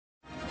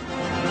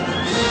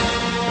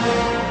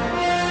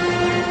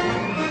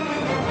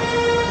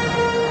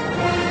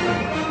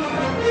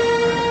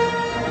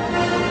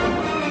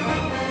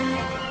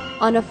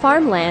On a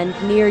farmland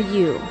near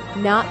you,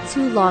 not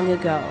too long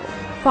ago,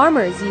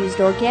 farmers used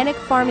organic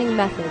farming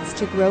methods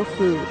to grow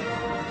food.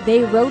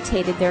 They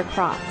rotated their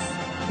crops.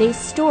 They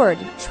stored,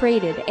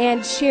 traded,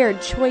 and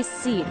shared choice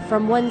seed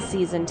from one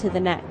season to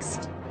the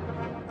next.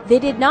 They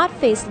did not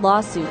face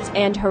lawsuits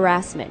and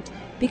harassment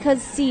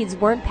because seeds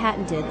weren't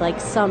patented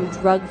like some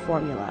drug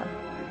formula.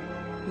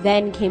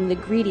 Then came the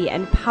greedy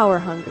and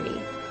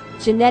power-hungry.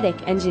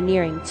 Genetic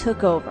engineering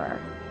took over.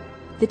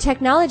 The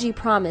technology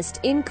promised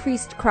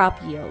increased crop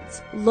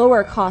yields,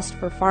 lower cost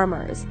for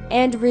farmers,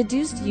 and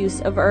reduced use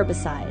of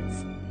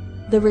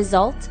herbicides. The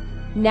result?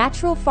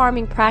 Natural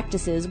farming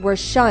practices were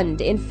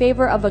shunned in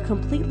favor of a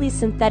completely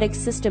synthetic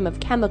system of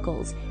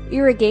chemicals,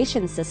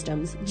 irrigation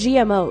systems,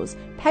 GMOs,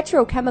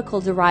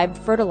 petrochemical-derived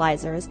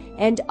fertilizers,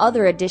 and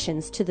other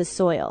additions to the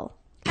soil.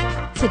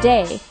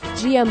 Today,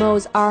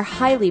 GMOs are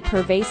highly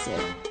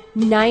pervasive.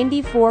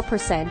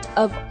 94%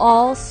 of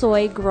all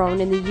soy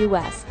grown in the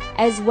U.S.,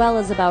 as well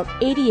as about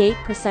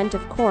 88%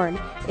 of corn,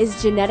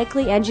 is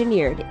genetically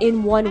engineered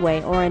in one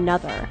way or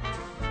another.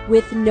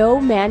 With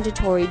no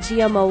mandatory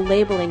GMO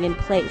labeling in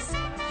place,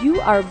 you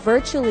are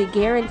virtually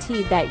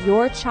guaranteed that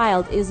your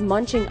child is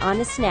munching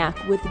on a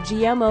snack with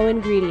GMO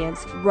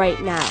ingredients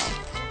right now.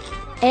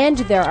 And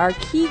there are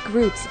key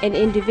groups and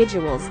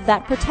individuals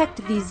that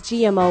protect these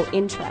GMO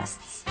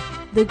interests.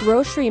 The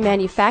Grocery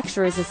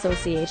Manufacturers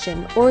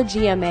Association, or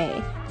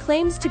GMA,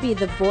 claims to be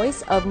the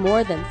voice of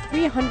more than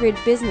 300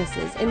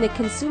 businesses in the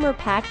consumer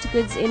packaged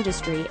goods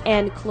industry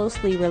and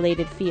closely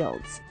related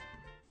fields.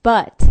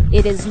 But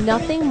it is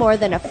nothing more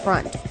than a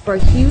front for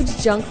huge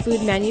junk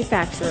food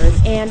manufacturers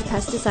and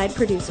pesticide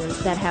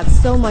producers that have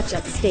so much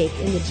at stake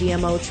in the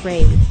GMO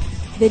trade.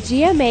 The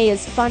GMA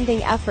is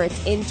funding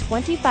efforts in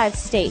 25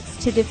 states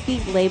to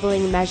defeat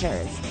labeling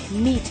measures.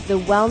 Meet the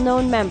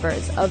well-known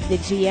members of the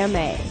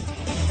GMA.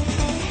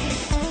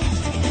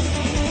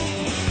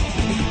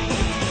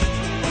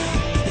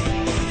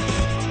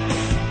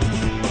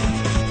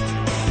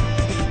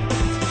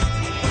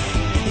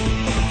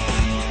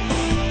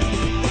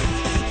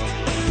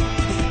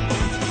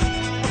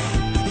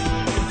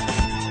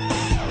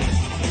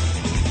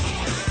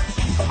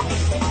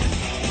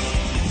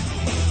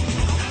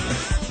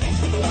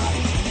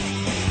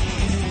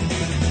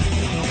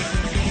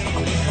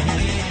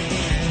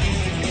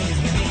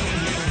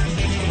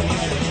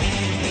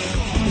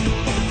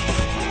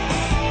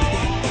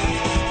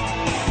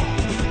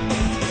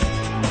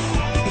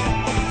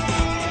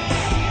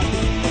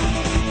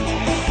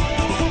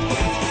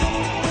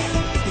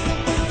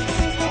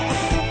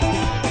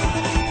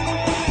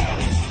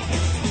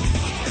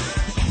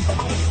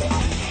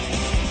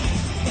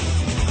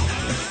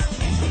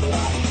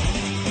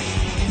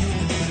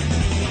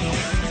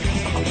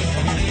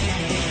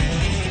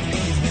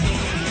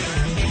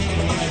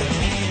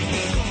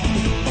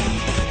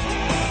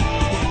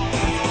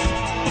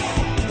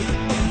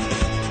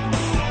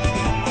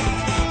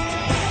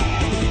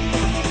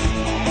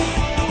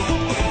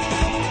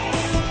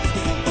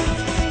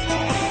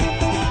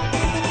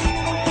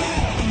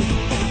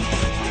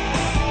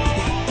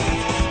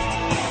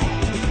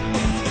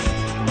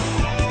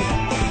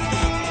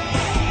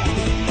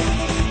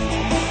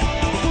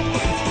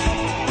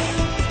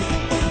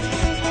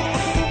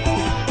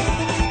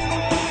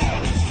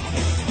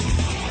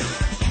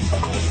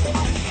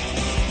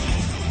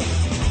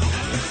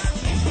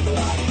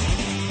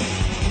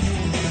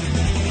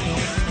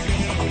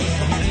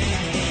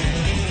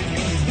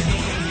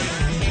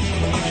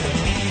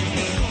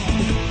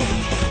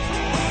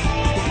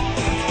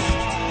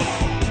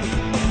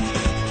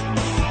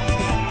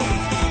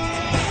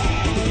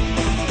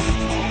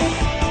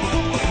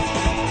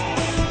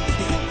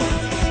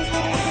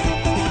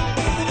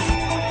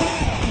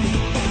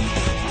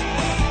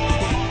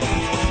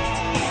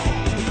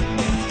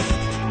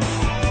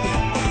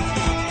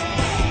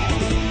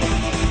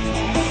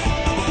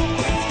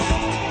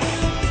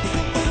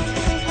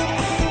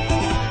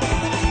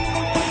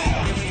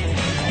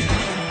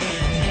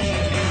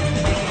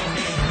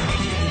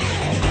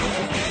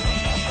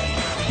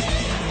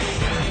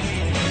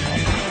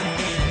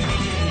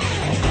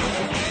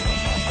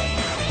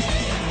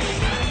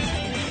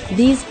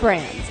 These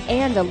brands,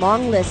 and a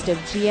long list of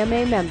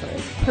GMA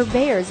members,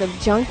 purveyors of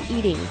junk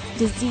eating,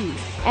 disease,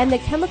 and the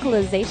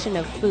chemicalization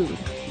of food,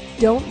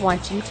 don't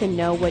want you to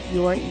know what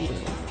you're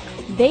eating.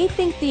 They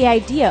think the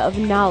idea of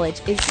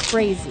knowledge is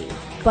crazy,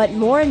 but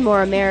more and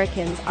more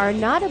Americans are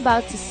not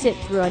about to sit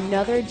through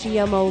another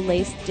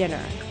GMO-laced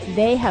dinner.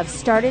 They have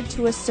started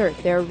to assert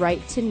their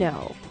right to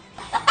know.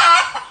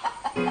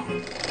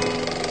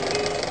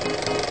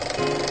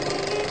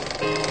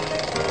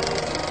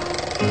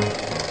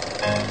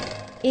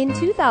 In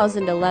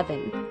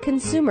 2011,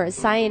 consumers,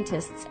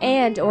 scientists,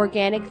 and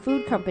organic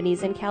food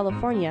companies in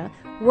California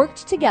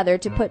worked together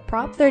to put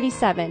Prop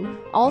 37,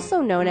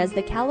 also known as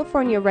the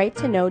California Right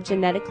to Know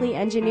Genetically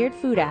Engineered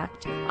Food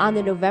Act, on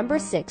the November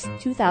 6,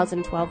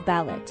 2012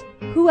 ballot.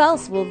 Who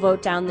else will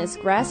vote down this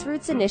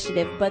grassroots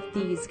initiative but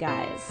these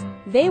guys?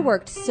 They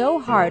worked so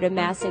hard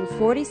amassing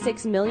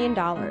 $46 million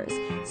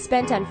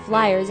spent on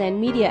flyers and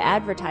media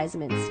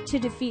advertisements to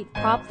defeat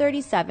Prop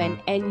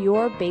 37 and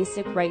your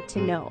basic right to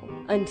know,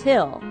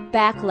 until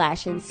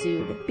backlash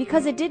ensued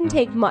because it didn't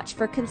take much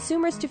for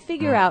consumers to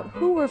figure out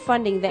who were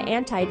funding the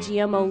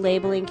anti-GMO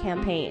labeling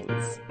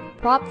campaigns.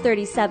 Prop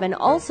 37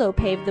 also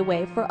paved the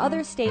way for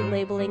other state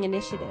labeling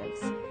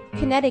initiatives.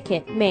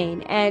 Connecticut,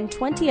 Maine, and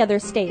 20 other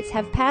states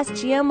have passed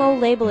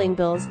GMO labeling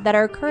bills that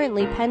are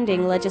currently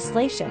pending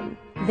legislation.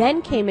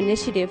 Then came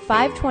Initiative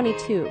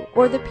 522,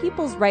 or the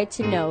People's Right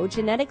to Know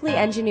Genetically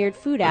Engineered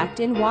Food Act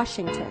in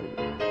Washington.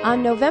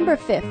 On November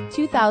 5,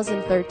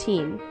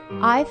 2013,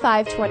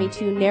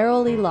 I-522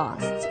 narrowly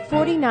lost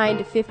 49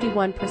 to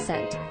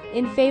 51%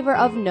 in favor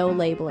of no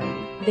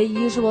labeling. The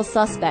usual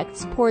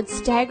suspects poured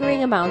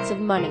staggering amounts of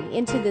money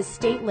into this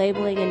state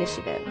labeling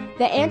initiative.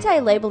 The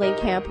anti-labeling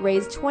camp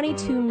raised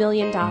 $22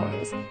 million,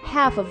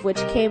 half of which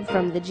came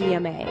from the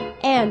GMA.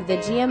 And the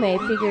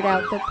GMA figured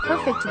out the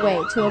perfect way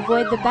to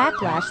avoid the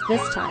backlash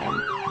this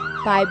time,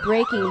 by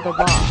breaking the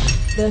law.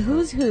 The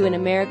who's who in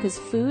America's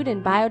food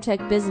and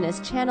biotech business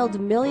channeled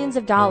millions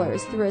of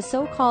dollars through a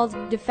so-called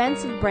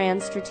defensive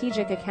brand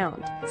strategic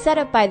account set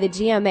up by the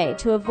GMA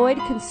to avoid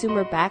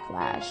consumer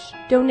backlash.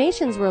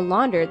 Donations were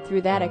laundered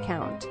through that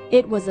account.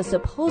 It was a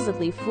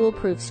supposedly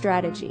foolproof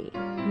strategy.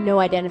 No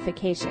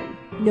identification,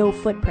 no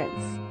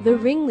footprints. The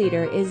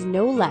ringleader is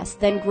no less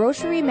than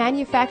Grocery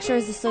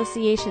Manufacturers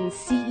Association's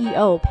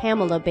CEO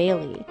Pamela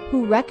Bailey,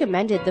 who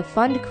recommended the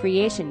fund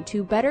creation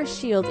to better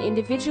shield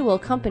individual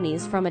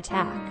companies from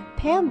attack.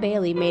 Pam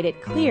Bailey made it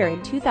clear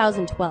in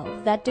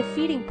 2012 that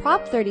defeating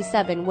Prop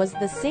 37 was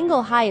the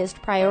single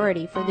highest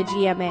priority for the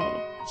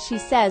GMA. She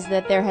says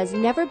that there has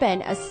never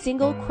been a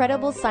single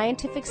credible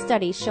scientific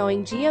study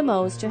showing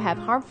GMOs to have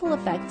harmful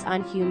effects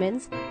on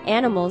humans,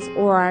 animals,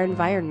 or our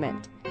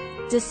environment,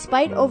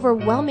 despite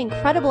overwhelming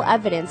credible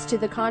evidence to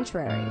the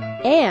contrary.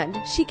 And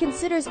she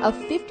considers a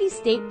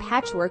 50-state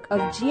patchwork of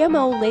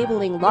GMO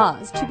labeling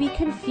laws to be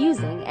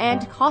confusing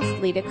and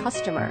costly to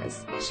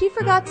customers. She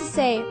forgot to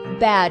say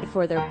bad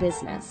for their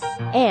business.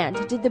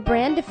 And did the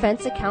brand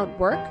defense account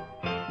work?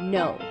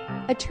 No.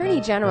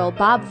 Attorney General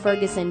Bob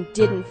Ferguson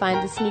didn't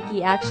find the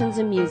sneaky actions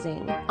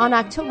amusing. On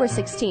October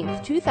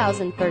 16,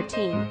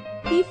 2013,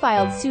 he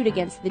filed suit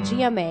against the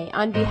GMA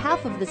on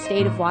behalf of the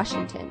state of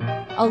Washington,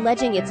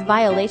 alleging its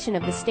violation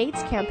of the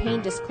state's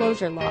campaign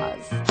disclosure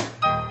laws.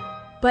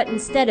 But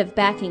instead of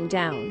backing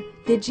down,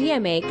 the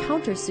GMA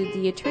countersued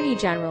the Attorney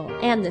General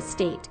and the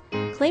state,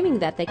 claiming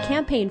that the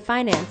campaign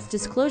finance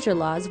disclosure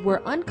laws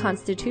were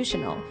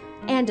unconstitutional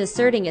and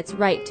asserting its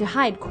right to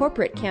hide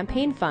corporate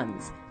campaign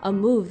funds, a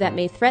move that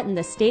may threaten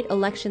the state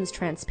election's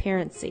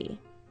transparency.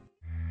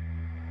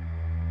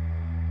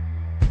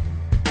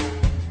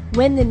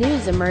 When the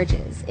news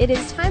emerges, it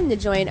is time to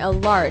join a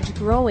large,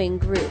 growing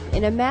group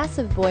in a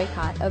massive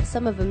boycott of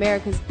some of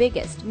America's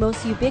biggest,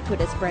 most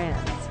ubiquitous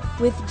brands.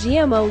 With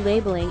GMO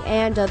labeling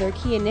and other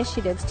key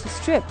initiatives to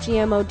strip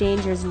GMO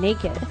dangers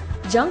naked,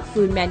 junk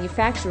food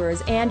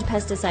manufacturers and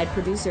pesticide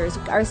producers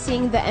are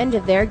seeing the end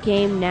of their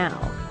game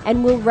now,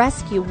 and will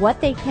rescue what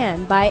they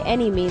can by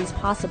any means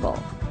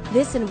possible.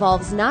 This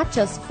involves not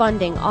just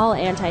funding all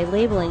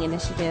anti-labeling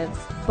initiatives,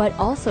 but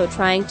also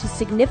trying to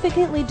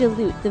significantly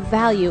dilute the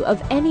value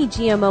of any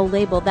GMO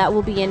label that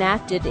will be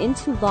enacted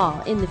into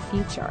law in the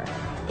future.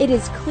 It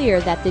is clear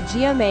that the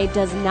GMA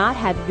does not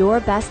have your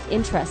best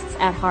interests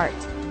at heart.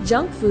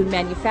 Junk food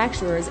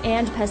manufacturers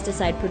and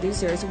pesticide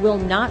producers will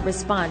not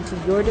respond to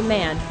your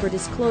demand for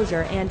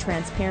disclosure and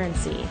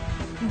transparency.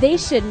 They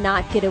should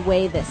not get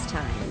away this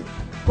time.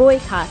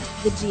 Boycott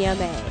the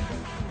GMA.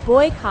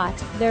 Boycott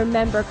their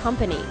member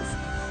companies.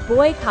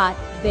 Boycott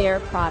their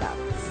products.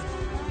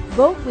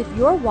 Vote with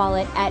your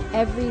wallet at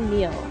every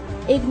meal.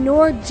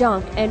 Ignore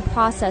junk and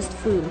processed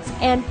foods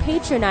and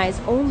patronize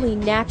only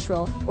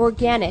natural,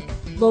 organic,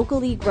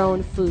 locally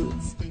grown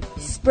foods.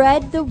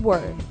 Spread the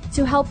word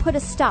to help put a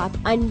stop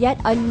on yet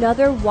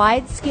another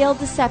wide-scale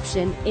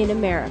deception in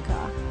America.